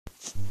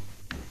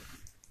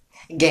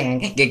Gang,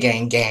 gang,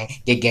 gang,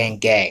 gang, gang,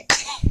 gang.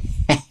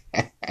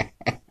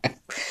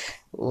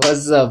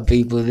 What's up,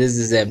 people? This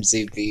is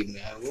MCP,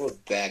 man. We're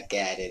back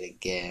at it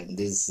again.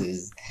 This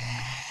is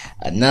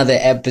another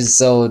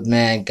episode,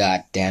 man.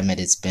 God damn it.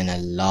 It's been a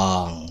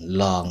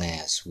long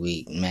ass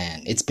week,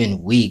 man. It's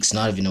been weeks,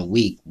 not even a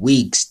week.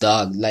 Weeks,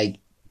 dog. Like,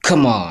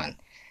 come on.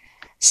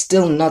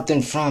 Still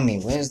nothing from me.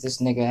 Where's this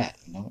nigga at?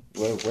 You know,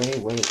 where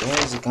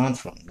has it gone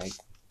from? Like,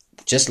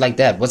 just like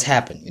that. What's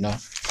happened, you know?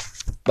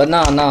 But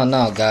no,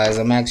 guys.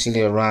 I'm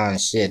actually around.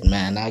 Shit,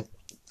 man.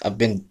 I've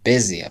been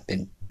busy. I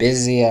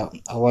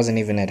wasn't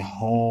even at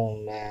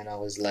home, man. I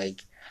was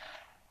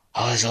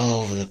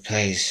all over the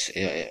place.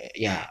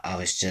 Yeah, I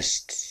was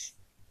just,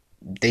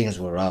 things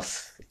were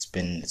rough. It's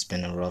been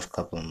a rough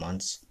couple of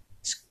months.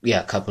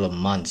 Yeah, a couple of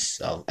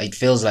months. It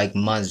feels like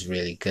months,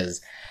 really,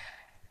 cause,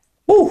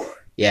 whew,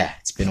 yeah,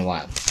 it's been a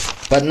while.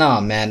 But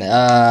no, man.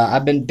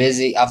 I've been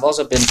busy. I've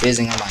also been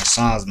busy on my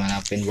songs, man.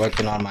 I've been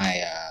working on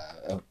my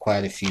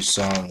quite a few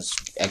songs,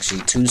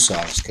 actually two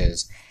songs,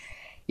 cause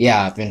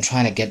yeah, I've been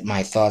trying to get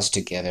my thoughts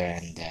together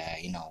and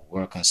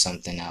work on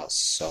something else.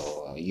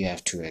 So you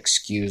have to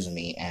excuse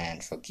me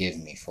and forgive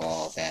me for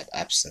all that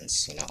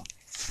absence.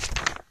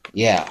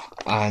 Yeah,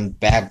 I'm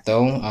back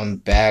though. I'm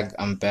back.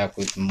 I'm back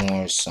with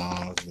more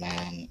songs,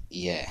 man.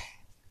 Yeah.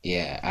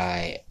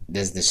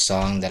 There's this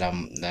song that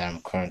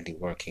I'm currently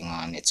working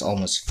on. It's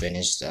almost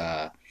finished.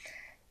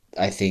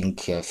 I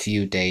think a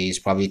few days,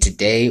 probably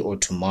today or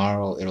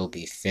tomorrow, it'll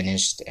be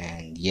finished.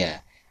 And yeah.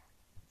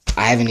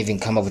 I haven't even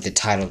come up with the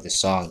title of the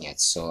song yet,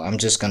 so I'm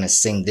just gonna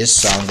sing this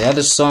song. The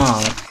other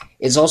song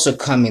is also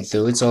coming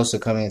through. It's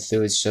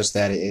just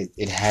that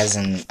it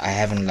hasn't. I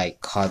haven't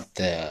like caught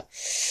the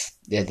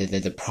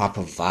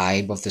proper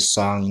vibe of the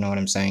song. You know what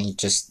I'm saying?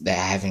 Just that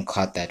I haven't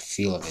caught that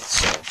feel of it.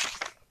 So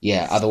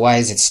yeah.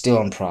 Otherwise, it's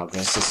still in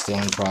progress.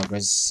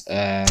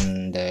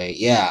 And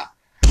yeah,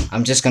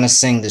 I'm just gonna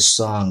sing this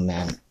song,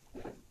 man.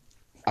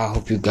 I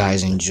hope you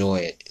guys enjoy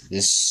it.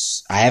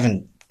 I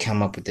haven't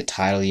come up with the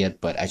title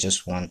yet, but I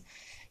just want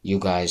you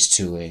guys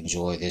to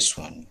enjoy this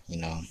one.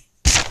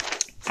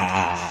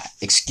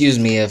 Excuse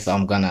me if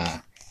I'm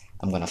gonna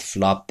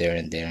flop there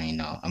and there.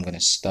 I'm gonna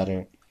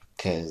stutter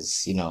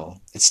because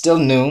it's still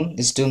new.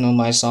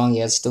 My song.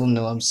 Yeah, it's still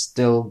new. I'm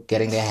still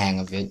getting the hang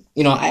of it.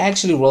 I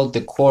actually wrote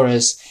the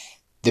chorus,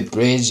 the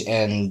bridge,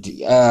 and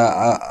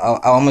I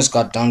almost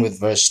got done with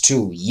verse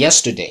 2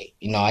 yesterday.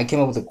 I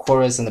came up with the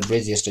chorus and the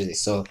bridge yesterday,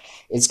 so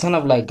it's kind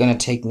of like gonna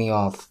take me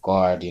off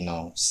guard,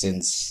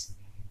 since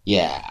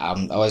yeah, I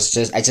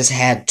just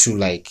had to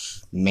like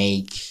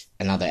make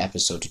another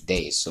episode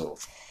today. So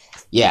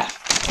yeah,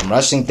 I'm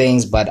rushing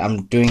things, but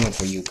I'm doing it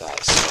for you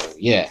guys. So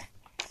yeah,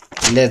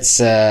 let's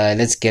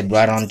get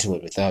right on to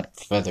it without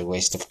further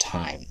waste of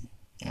time.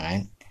 All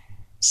right.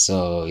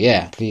 So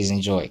yeah, please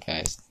enjoy,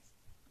 guys.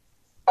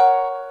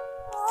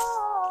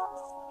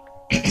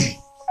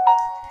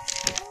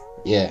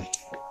 Yeah.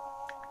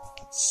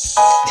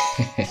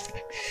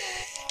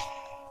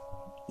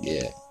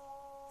 Yeah.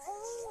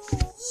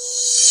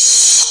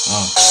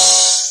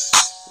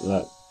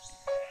 Look,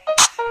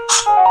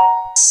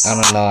 I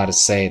don't know how to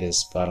say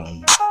this, but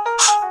when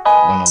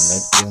I'm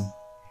with you,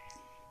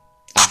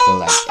 I feel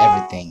like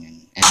everything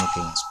and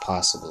anything is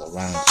possible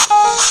around you.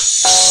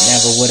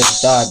 Never would have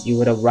thought you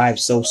would arrive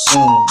so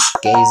soon,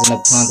 gazing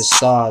upon the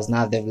stars,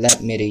 now they've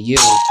led me to you.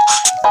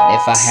 And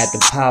if I had the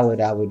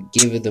power, I would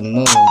give you the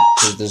moon,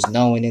 cause there's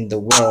no one in the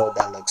world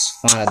that looks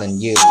finer than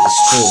you.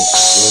 It's true,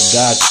 you're a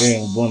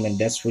God-fearing woman,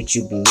 that's what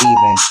you believe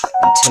in.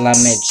 Until I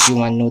met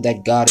you, I knew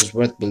that God is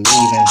worth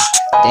believing.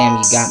 Damn,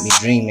 you got me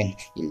dreaming.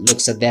 Your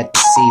looks are that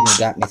deceiving,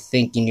 got me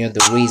thinking you're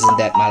the reason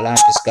that my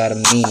life has got a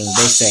meaning.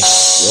 They say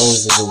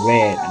roses are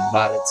red and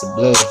violets are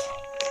blue.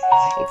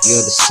 If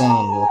you're the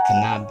sun, well,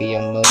 can I be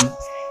your moon?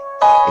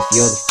 If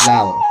you're the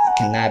flower,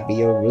 can I be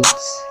your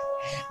roots?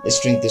 Let's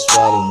drink this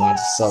water and watch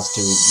the sauce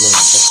till we bloom.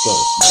 Let's go.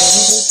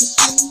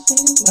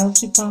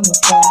 Melted from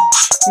afar.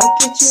 Look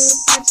at your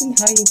reflection,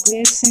 how you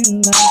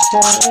glisten like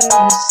the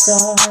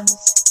stars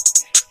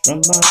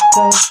from up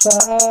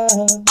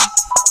above.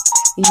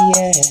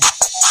 Yeah.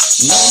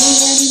 Money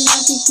and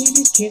enough to give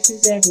you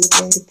kisses every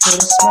day, to put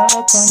a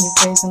smile upon your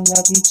face and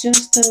love you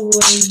just the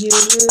way you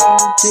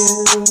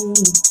do.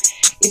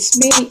 It's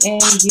me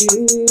and you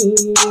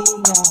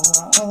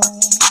now.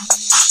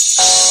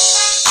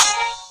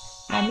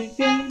 I've been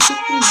feeling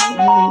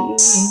differently.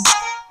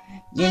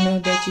 You know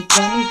that you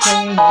drive me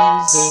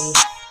crazy.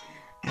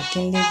 I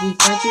can't live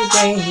without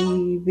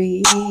you,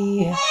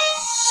 baby.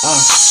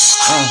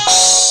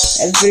 Every